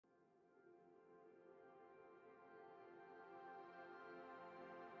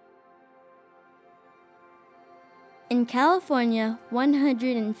In California,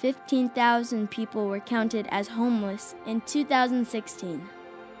 115,000 people were counted as homeless in 2016.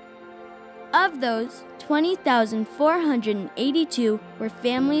 Of those, 20,482 were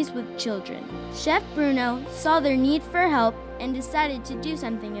families with children. Chef Bruno saw their need for help and decided to do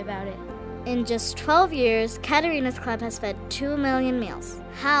something about it. In just 12 years, Katerina's Club has fed 2 million meals,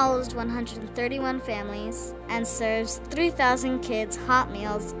 housed 131 families, and serves 3,000 kids hot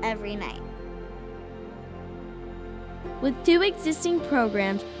meals every night. With 2 existing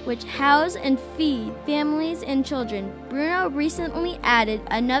programs which house and feed families and children, Bruno recently added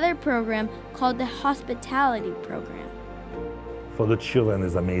another program called the Hospitality Program. For the children,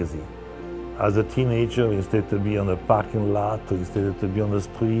 it's amazing. As a teenager, instead to be on a parking lot, or instead to be on the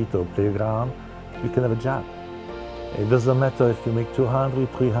street or playground, you can have a job. It doesn't matter if you make $200,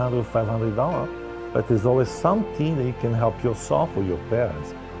 $300, $500, but there's always something that you can help yourself or your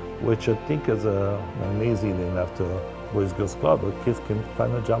parents, which I think is amazing. And after Boys Girls Club, the kids can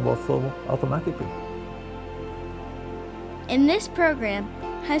find a job also automatically. In this program,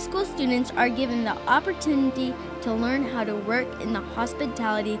 high school students are given the opportunity to learn how to work in the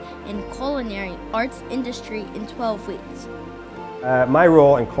hospitality and culinary arts industry in 12 weeks. My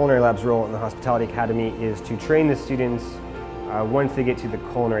role and Culinary Lab's role in the Hospitality Academy is to train the students once they get to the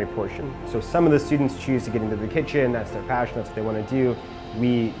culinary portion. So some of the students choose to get into the kitchen, that's their passion, that's what they want to do.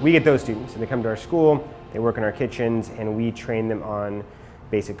 We get those students and they come to our school, they work in our kitchens, and we train them on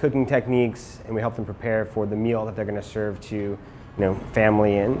basic cooking techniques, and we help them prepare for the meal that they're going to serve to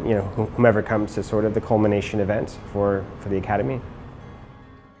family and whomever comes to sort of the culmination event for the Academy.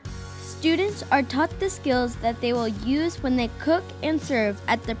 Students are taught the skills that they will use when they cook and serve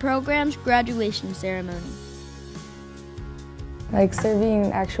at the program's graduation ceremony. Like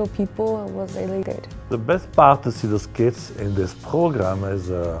serving actual people was really good. The best part to see those kids in this program is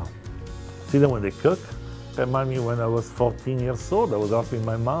see them when they cook. Remind me when I was 14 years old, I was helping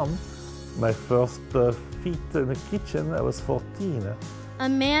my mom. My first feet in the kitchen, I was 14. A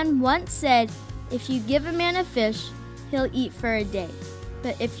man once said, if you give a man a fish, he'll eat for a day.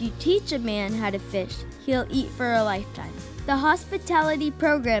 But if you teach a man how to fish, he'll eat for a lifetime. The hospitality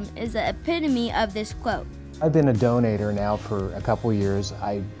program is the epitome of this quote. I've been a donator now for a couple years.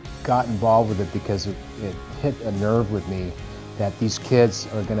 I got involved with it because it hit a nerve with me that these kids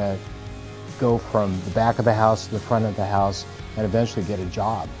are going to go from the back of the house to the front of the house and eventually get a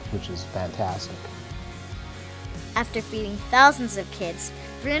job, which is fantastic. After feeding thousands of kids,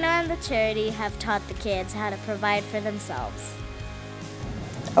 Bruno and the charity have taught the kids how to provide for themselves.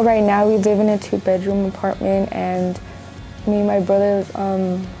 Right now we live in a 2-bedroom apartment, and me and my brother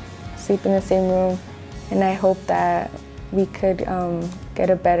sleep in the same room, and I hope that we could get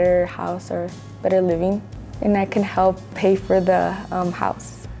a better house or better living, and I can help pay for the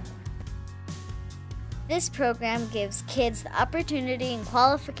house. This program gives kids the opportunity and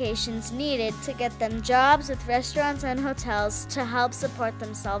qualifications needed to get them jobs with restaurants and hotels to help support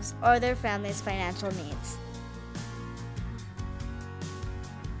themselves or their family's financial needs.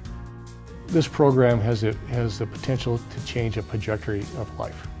 This program has the potential to change a trajectory of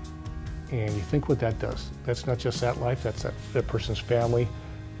life. And you think what that does. That's not just that life, that's that person's family,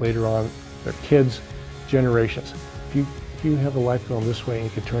 later on their kids, generations. If you have a life going this way and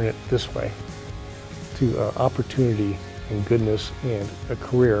you can turn it this way, to opportunity and goodness and a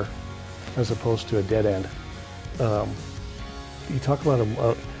career as opposed to a dead end. You talk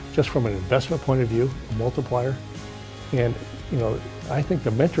about just from an investment point of view, a multiplier, and I think the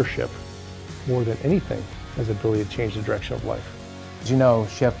mentorship more than anything has the ability to change the direction of life. As you know,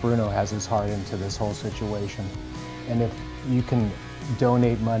 Chef Bruno has his heart into this whole situation, and if you can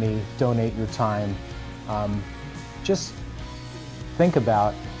donate money, donate your time, just think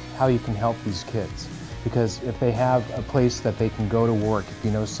about how you can help these kids. Because if they have a place that they can go to work, if you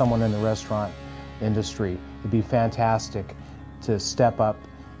know someone in the restaurant industry, it'd be fantastic to step up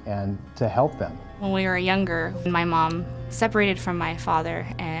and to help them. When we were younger, my mom separated from my father,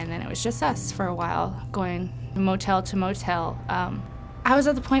 and then it was just us for a while, going motel to motel. I was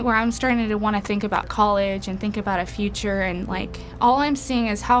at the point where I'm starting to want to think about college and think about a future, and all I'm seeing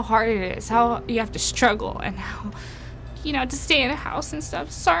is how hard it is, how you have to struggle, and how, to stay in a house and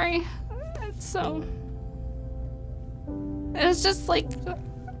stuff. Sorry. So it's just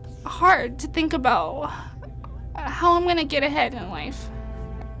hard to think about how I'm gonna get ahead in life.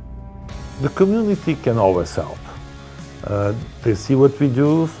 The community can always help. They see what we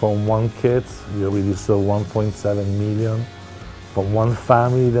do. From one kid, we already serve 1.7 million. From one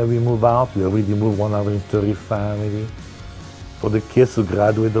family that we move out, we already moved 130 families. For the kids who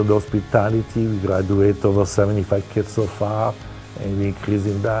graduated hospitality, we graduate over 75 kids so far, and we're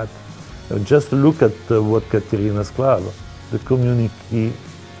increasing that. Just look at what Katerina's club, the community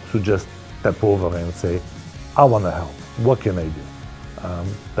should just step over and say, I want to help, what can I do?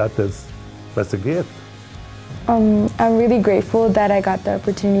 That's a gift. I'm really grateful that I got the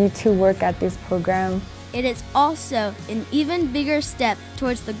opportunity to work at this program. It is also an even bigger step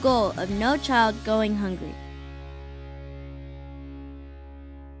towards the goal of no child going hungry.